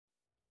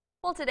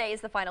Well, today is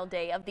the final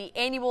day of the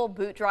annual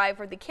boot drive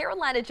for the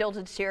Carolina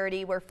Children's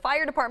Charity, where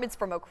fire departments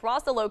from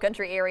across the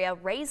Lowcountry area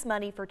raise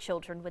money for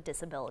children with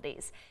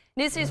disabilities.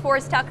 News 2's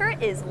Forrest Tucker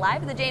is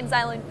live at the James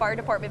Island Fire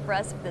Department for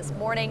us this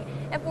morning.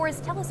 And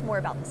Forrest, tell us more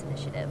about this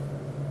initiative.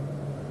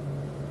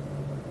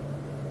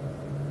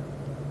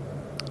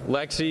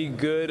 Lexi,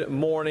 good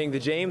morning. The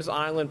James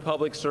Island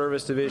Public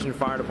Service Division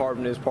Fire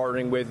Department is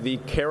partnering with the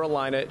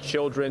Carolina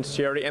Children's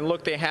Charity. And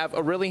look, they have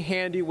a really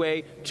handy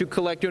way to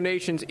collect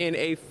donations in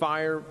a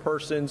fire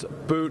person's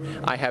boot.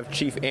 I have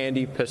Chief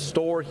Andy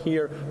Pastor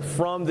here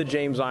from the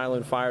James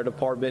Island Fire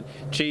Department.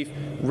 Chief,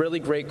 really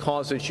great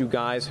cause that you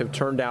guys have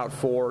turned out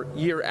for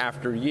year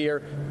after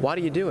year. Why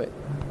do you do it?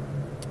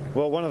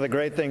 Well, one of the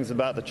great things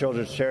about the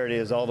Children's Charity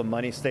is all the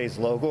money stays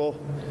local.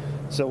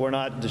 So we're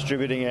not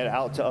distributing it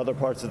out to other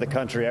parts of the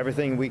country.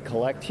 Everything we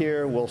collect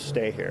here will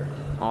stay here.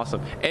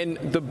 Awesome. And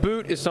the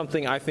boot is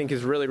something I think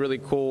is really, really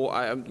cool.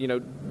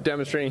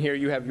 Demonstrating here,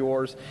 you have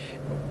yours.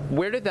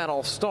 Where did that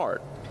all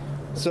start?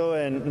 So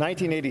in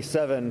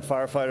 1987,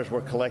 firefighters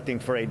were collecting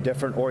for a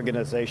different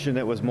organization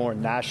that was more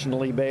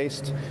nationally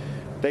based.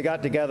 They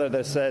got together,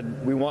 they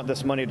said, we want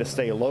this money to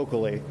stay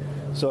locally.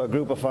 So a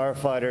group of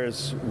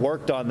firefighters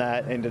worked on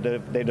that, and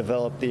they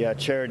developed the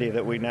charity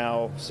that we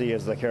now see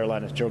as the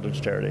Carolina Children's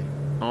Charity.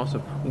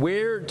 Awesome.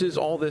 Where does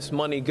all this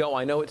money go?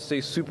 I know it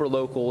stays super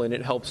local and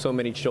it helps so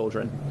many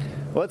children.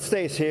 Well, it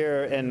stays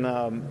here, and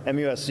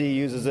MUSC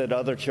uses it,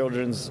 other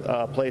children's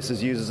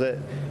places uses it,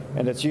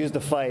 and it's used to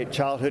fight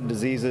childhood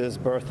diseases,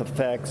 birth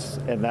defects,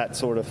 and that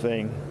sort of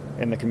thing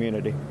in the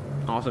community.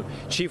 Awesome.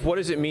 Chief, what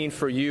does it mean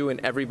for you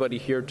and everybody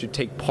here to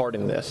take part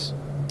in this?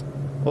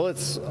 Well,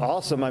 it's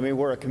awesome. I mean,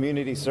 we're a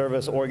community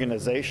service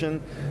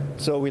organization,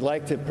 so we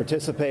like to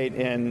participate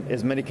in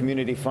as many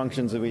community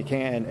functions as we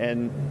can,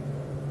 and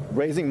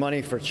raising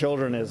money for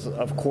children is,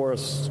 of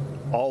course,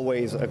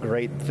 always a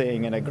great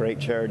thing and a great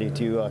charity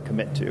to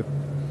commit to.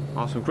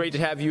 Awesome. Great to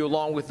have you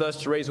along with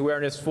us to raise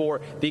awareness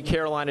for the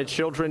Carolina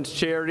Children's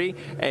Charity,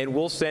 and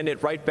we'll send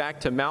it right back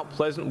to Mount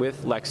Pleasant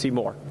with Lexi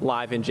Moore.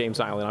 Live in James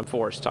Island, I'm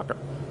Forrest Tucker.